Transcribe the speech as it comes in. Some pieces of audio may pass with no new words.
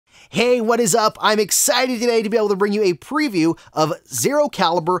Hey, what is up? I'm excited today to be able to bring you a preview of Zero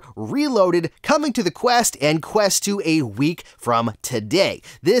Caliber Reloaded coming to the Quest and Quest 2 a week from today.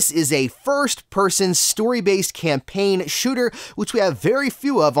 This is a first-person story-based campaign shooter, which we have very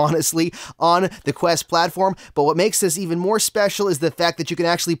few of, honestly, on the Quest platform. But what makes this even more special is the fact that you can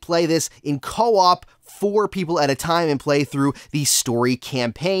actually play this in co-op 4 people at a time and play through the story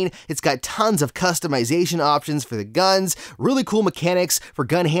campaign. It's got tons of customization options for the guns, really cool mechanics for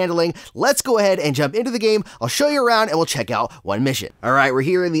gun handling. Let's go ahead and jump into the game. I'll show you around and we'll check out one mission. All right, we're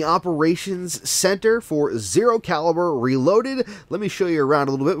here in the operations center for Zero Caliber Reloaded. Let me show you around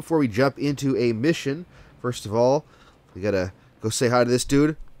a little bit before we jump into a mission. First of all, we gotta go say hi to this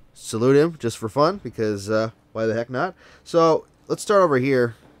dude, salute him just for fun, because why the heck not? So let's start over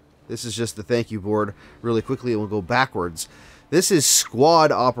here. This is just the thank you board really quickly, and we'll go backwards. This is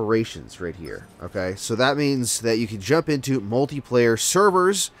squad operations right here, okay? So that means that you can jump into multiplayer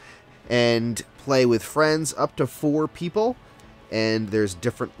servers and play with friends up to 4 people. And there's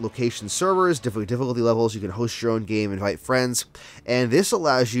different location servers, different difficulty levels. You can host your own game, invite friends. And this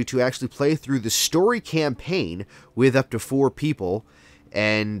allows you to actually play through the story campaign with up to 4 people.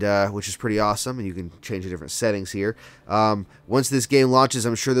 And which is pretty awesome, and you can change the different settings here. Once this game launches,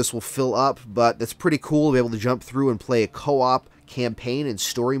 I'm sure this will fill up, but that's pretty cool to be able to jump through and play a co-op campaign in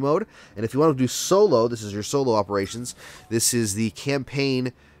story mode. And if you want to do solo, this is your solo operations. This is the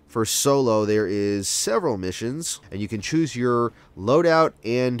campaign for solo. There is several missions, and you can choose your loadout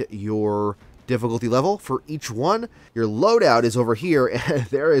and your difficulty level for each one. Your loadout is over here, and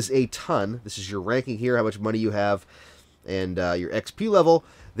there is a ton. This is your ranking here, how much money you have, and your XP level.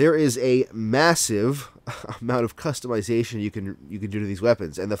 There is a massive amount of customization you can do to these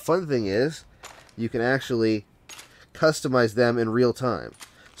weapons, and the fun thing is you can actually customize them in real time.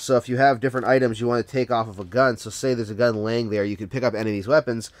 So if you have different items you want to take off of a gun, so say there's a gun laying there, you can pick up enemies'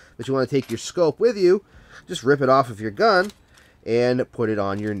 weapons, but you want to take your scope with you, just rip it off of your gun and put it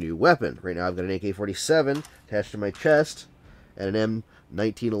on your new weapon. Right now I've got an AK-47 attached to my chest and an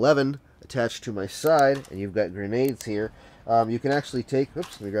M1911 attached to my side, and you've got grenades here. You can actually take,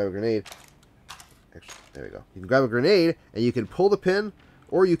 oops, let me grab a grenade. Actually, there we go. You can grab a grenade, and you can pull the pin,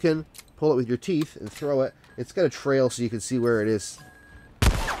 or you can pull it with your teeth and throw it. It's got a trail so you can see where it is,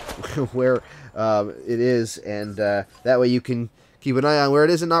 where it is, and that way you can keep an eye on where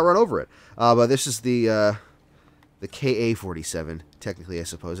it is and not run over it. But this is the KA-47, technically, I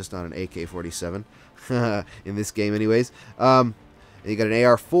suppose. It's not an AK-47 in this game anyways. You got an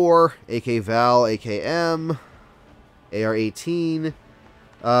AR-4, AK Val, AKM, AR-18,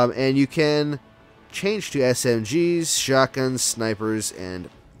 and you can change to SMGs, shotguns, snipers, and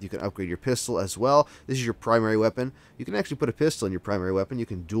you can upgrade your pistol as well. This is your primary weapon. You can actually put a pistol in your primary weapon. You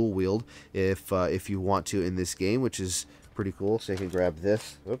can dual wield if you want to in this game, which is pretty cool. So I can grab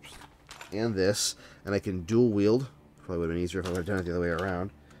this, oops, and this, and I can dual wield. Probably would have been easier if I would have done it the other way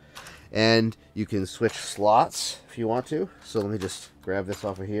around. And you can switch slots if you want to. So let me just grab this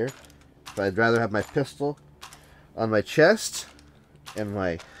off of here. If I'd rather have my pistol on my chest and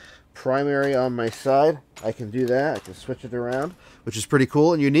my primary on my side, I can do that. I can switch it around, which is pretty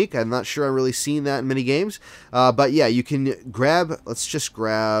cool and unique. I'm not sure I'm really seeing that in many games. But yeah, you can grab, let's just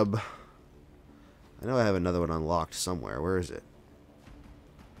grab, I know I have another one unlocked somewhere. Where is it?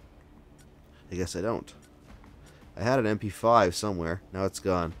 I guess I don't. I had an MP5 somewhere. Now it's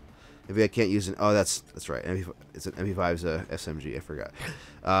gone. Maybe I can't use an... Oh, that's right. It's an MP5's a SMG. I forgot.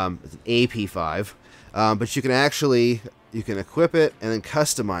 It's an AP5. But you can actually... You can equip it and then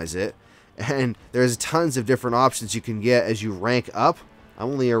customize it. And there's tons of different options you can get as you rank up.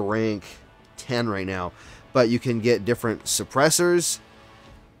 I'm only a rank 10 right now. But you can get different suppressors.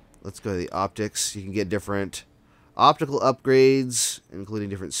 Let's go to the optics. You can get different optical upgrades, including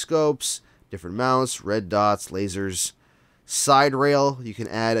different scopes, different mounts, red dots, lasers, side rail. You can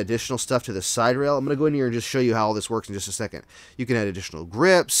add additional stuff to the side rail. I'm going to go in here and just show you how all this works in just a second. You can add additional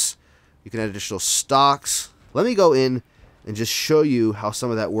grips. You can add additional stocks. Let me go in and just show you how some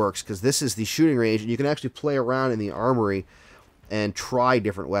of that works, because this is the shooting range, and you can actually play around in the armory and try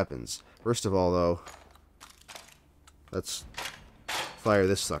different weapons. First of all, though, let's fire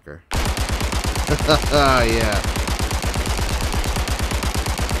this sucker. Yeah.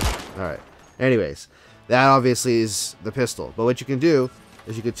 Alright. Anyways, that obviously is the pistol. But what you can do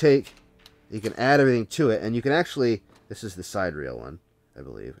is you can add everything to it, and you can actually, this is the side rail one, I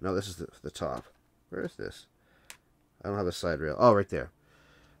believe. No, this is the top. Where is this? I don't have a side rail. Oh, right there.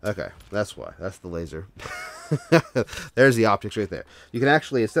 Okay, that's why. That's the laser. There's the optics right there. You can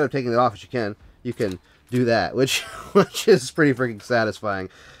actually, instead of taking it off, as you can do that, which is pretty freaking satisfying.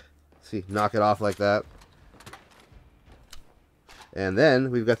 See, knock it off like that. And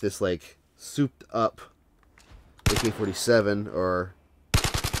then we've got this like souped up AK-47 or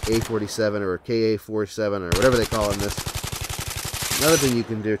A-47 or KA-47 or whatever they call it in this. Another thing you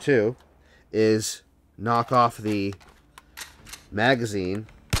can do too is knock off the magazine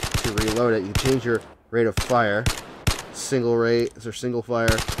to reload it. You change your rate of fire. Single rate or single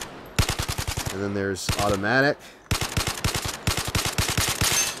fire. And then there's automatic.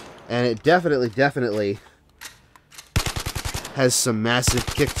 And it definitely has some massive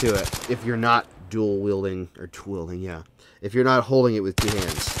kick to it if you're not dual wielding or twirling, yeah. If you're not holding it with two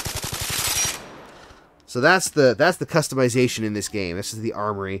hands. So that's the customization in this game. This is the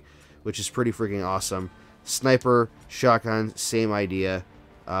armory, which is pretty freaking awesome. Sniper, shotgun, same idea.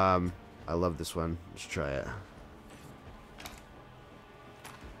 I love this one. Let's try it.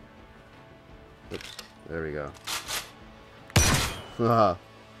 Oops, there we go.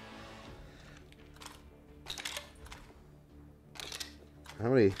 How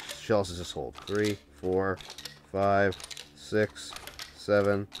many shells does this hold? 3, 4, 5, 6,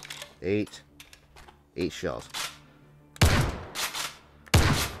 7, 8. 8 shells.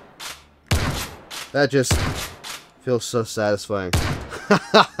 That just feels so satisfying.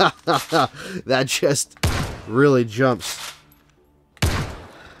 That just really jumps.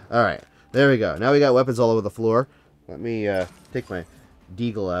 Alright, there we go. Now we got weapons all over the floor. Let me take my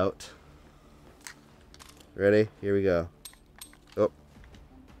deagle out. Ready? Here we go. Oh.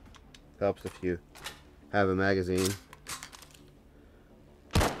 Helps if you have a magazine.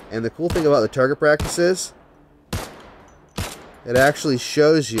 And the cool thing about the target practice is it actually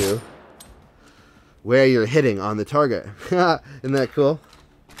shows you where you're hitting on the target. Isn't that cool?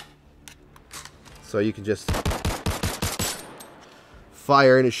 So you can just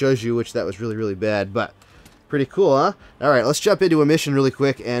fire and it shows you which that was really bad, but pretty cool, huh? Alright, let's jump into a mission really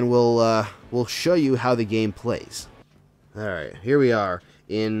quick and we'll show you how the game plays. Alright, here we are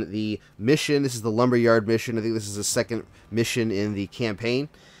in the mission. This is the Lumberyard mission. I think this is the second mission in the campaign.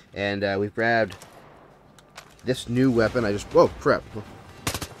 And we've grabbed this new weapon. Whoa, crap.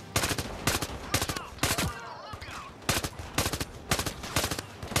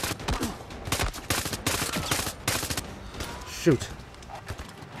 Shoot.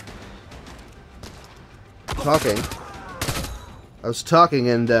 I was talking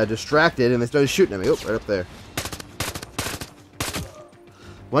and distracted, and they started shooting at me. Oh, right up there.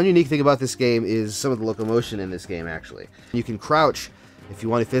 One unique thing about this game is some of the locomotion in this game, actually. You can crouch if you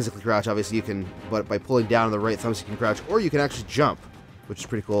want to physically crouch. Obviously, you can, but by pulling down on the right thumbstick, you can crouch, or you can actually jump, which is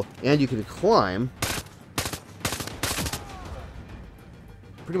pretty cool. And you can climb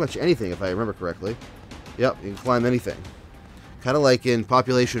pretty much anything, if I remember correctly. Yep, you can climb anything. Kind of like in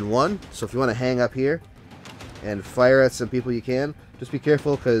Population 1. So if you want to hang up here and fire at some people, you can. Just be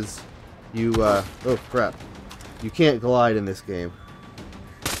careful, because you, oh crap, you can't glide in this game.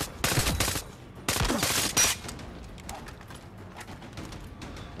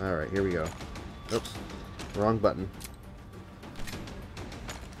 Alright, here we go. Oops, wrong button.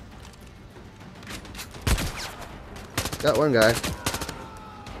 Got one guy.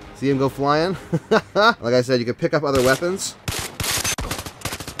 See him go flying? Like I said, you can pick up other weapons.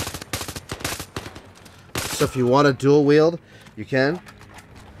 So if you want to dual wield, you can.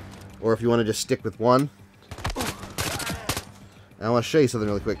 Or if you want to just stick with one. And I want to show you something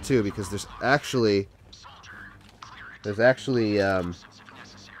really quick too, because there's actually that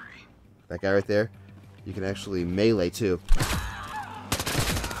guy right there. You can actually melee too.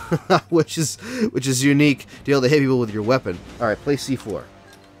 which is unique to be able to hit people with your weapon. Alright, play C4.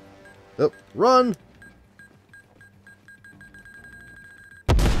 Oh, run!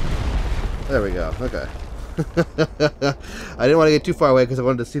 There we go. Okay. I didn't want to get too far away because I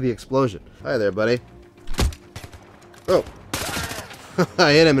wanted to see the explosion. Hi there, buddy. Oh.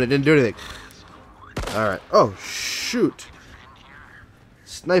 I hit him and it didn't do anything. Alright. Oh, shoot.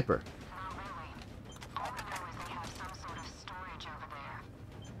 Sniper.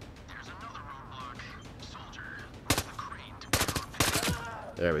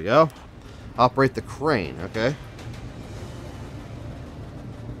 There we go. Operate the crane, okay.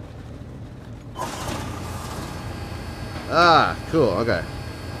 Ah, cool, okay.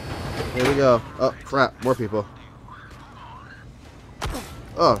 Here we go. Oh, crap, more people.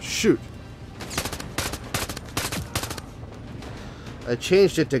 Oh, shoot. I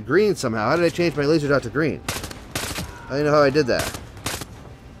changed it to green somehow. How did I change my laser dot to green? I don't know how I did that.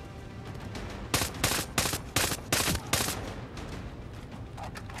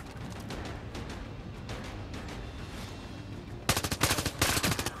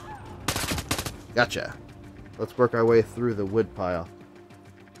 Gotcha. Let's work our way through the wood pile.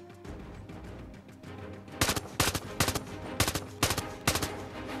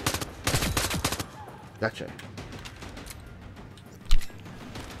 Gotcha.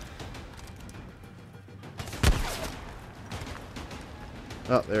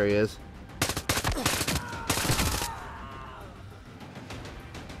 Oh, there he is.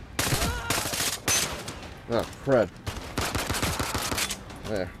 Oh, crud.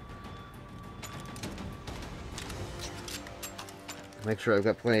 There. Make sure I've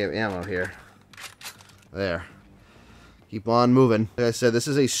got plenty of ammo here. There. Keep on moving. Like I said, this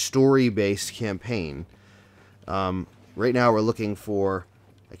is a story-based campaign. Right now we're looking for...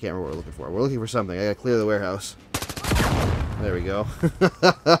 I can't remember what we're looking for. We're looking for something. I gotta clear the warehouse. There we go.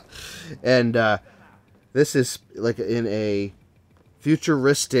 And this is like in a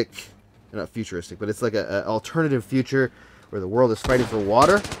futuristic... Not futuristic, but it's like an alternative future where the world is fighting for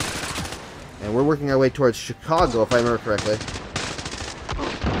water. And we're working our way towards Chicago, if I remember correctly.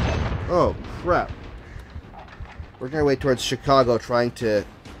 Oh, crap. Working our way towards Chicago trying to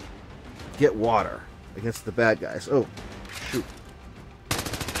get water against the bad guys. Oh, shoot.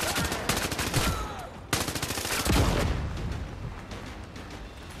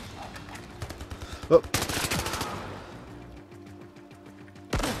 Oh.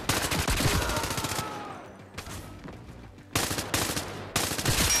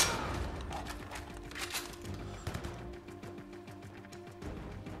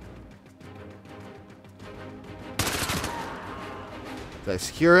 Did I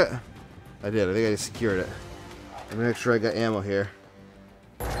secure it? I did. I think I secured it. Let me make sure I got ammo here.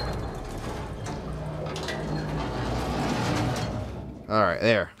 Alright,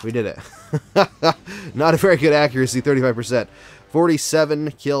 there. We did it. Not a very good accuracy, 35%.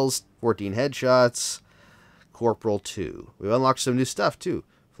 47 kills, 14 headshots. Corporal 2. We've unlocked some new stuff, too.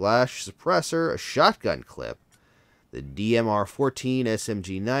 Flash suppressor, a shotgun clip, the DMR-14,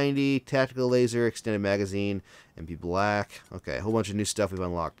 SMG-90, tactical laser, extended magazine, MP Black. Okay, a whole bunch of new stuff we've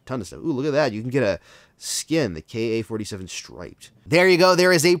unlocked. A ton of stuff. Ooh, look at that. You can get a skin, the KA-47 striped. There you go.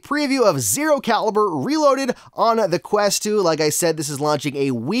 There is a preview of Zero Caliber Reloaded on the Quest 2. Like I said, this is launching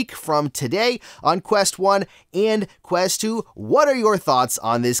a week from today on Quest 1 and Quest 2. What are your thoughts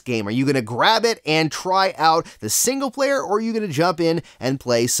on this game? Are you going to grab it and try out the single player, or are you going to jump in and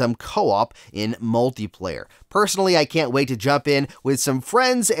play some co-op in multiplayer? Personally, I can't wait to jump in with some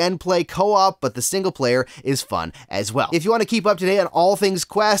friends and play co-op, but the single player is fun as well. If you want to keep up to date on all things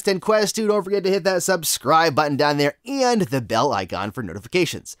Quest and Quest 2, don't forget to hit that subscribe button down there and the bell icon for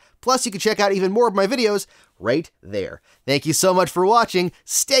notifications. Plus, you can check out even more of my videos right there. Thank you so much for watching.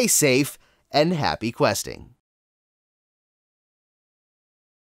 Stay safe and happy questing.